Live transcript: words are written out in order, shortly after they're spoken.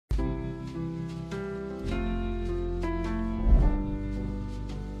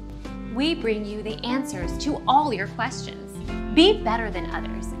we bring you the answers to all your questions. Be better than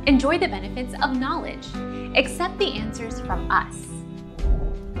others. Enjoy the benefits of knowledge. Accept the answers from us.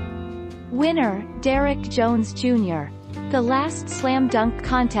 Winner, Derek Jones Jr. The last slam dunk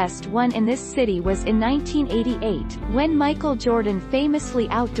contest won in this city was in 1988, when Michael Jordan famously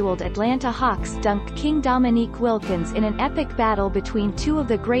outdueled Atlanta Hawks dunk king Dominique Wilkins in an epic battle between two of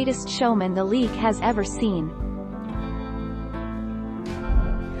the greatest showmen the league has ever seen.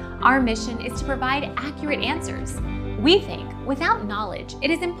 Our mission is to provide accurate answers. We think without knowledge, it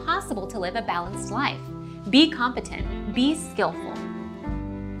is impossible to live a balanced life. Be competent, be skillful.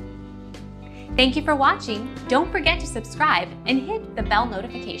 Thank you for watching. Don't forget to subscribe and hit the bell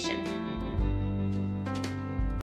notification.